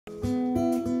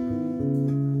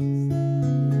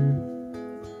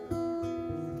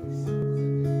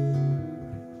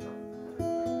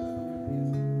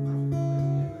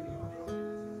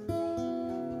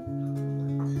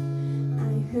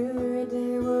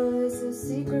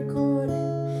secret chord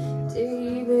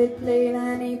David played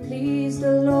and he pleased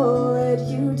the Lord.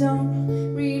 You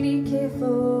don't really care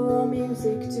for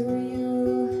music, do you?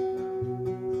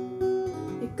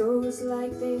 It goes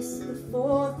like this: the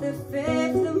fourth, the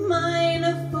fifth, the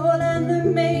minor fall and the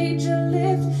major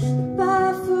lift, the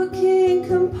barefoot king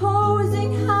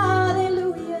composing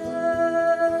hallelujah,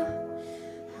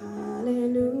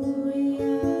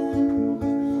 hallelujah,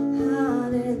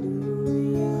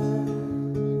 hallelujah,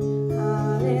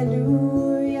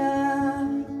 hallelujah,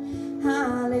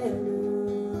 hallelujah.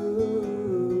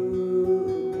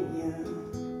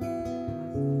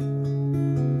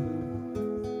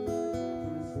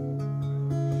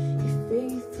 Your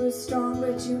faith was strong,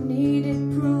 but you needed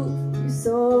proof. You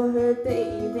saw her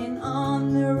bathing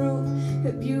on the roof,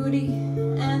 her beauty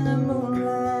and the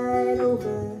moonlight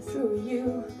overthrew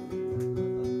you.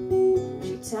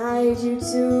 She tied you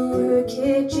to her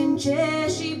kitchen chair,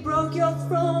 she broke your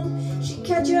throne, she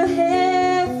cut your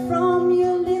hair from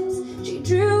your lips, she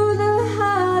drew the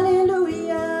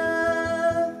hallelujah,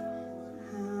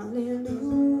 hallelujah,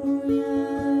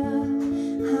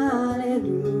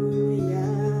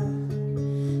 hallelujah,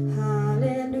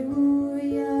 hallelujah,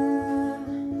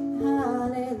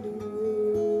 hallelujah.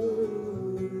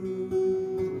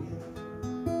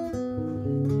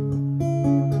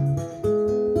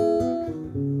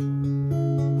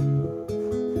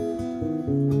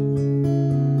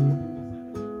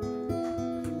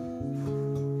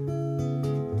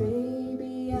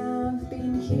 Baby, I've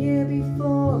been here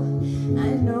before.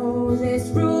 I know this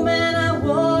room and I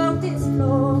walk this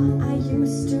floor. I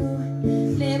used to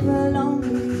live alone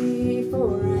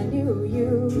before I knew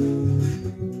you.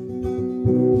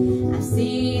 I've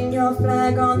seen your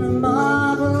flag on the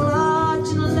marble arch,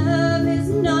 and love is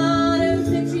not a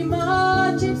victory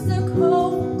march. It's a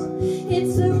cold,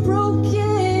 it's a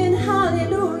broken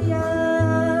hallelujah,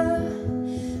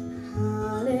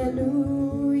 hallelujah,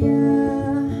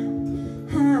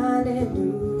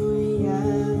 hallelujah,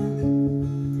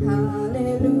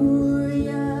 hallelujah,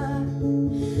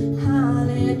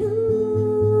 hallelujah.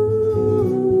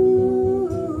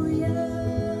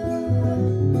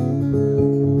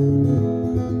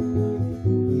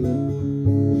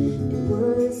 It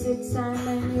was a time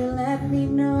when you let me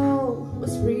know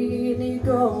what's really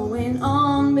going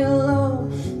on below.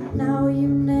 Now you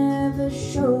never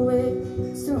show it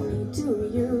to me, do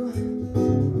you?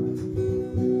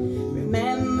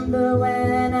 Remember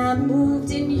when I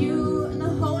moved in you and the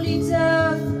holy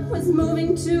dove was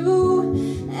moving too?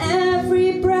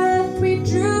 Every breath we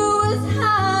drew was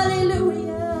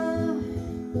hallelujah,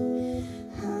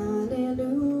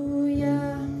 hallelujah,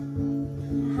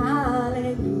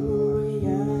 hallelujah,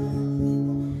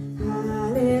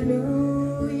 hallelujah,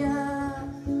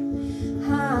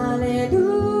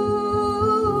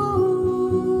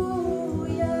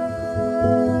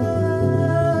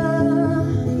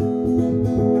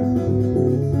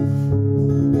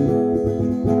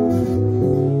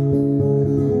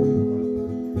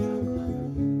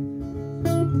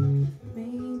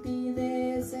 Maybe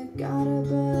there's a God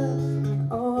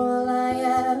above. All I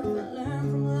ever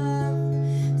learned from love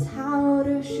is how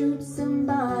to shoot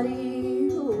somebody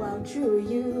who outdrew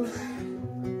you.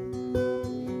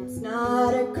 It's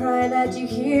not a cry that you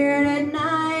hear at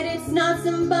night. It's not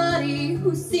somebody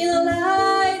who's seen the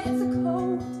light. It's a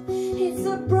cold, it's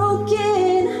a broken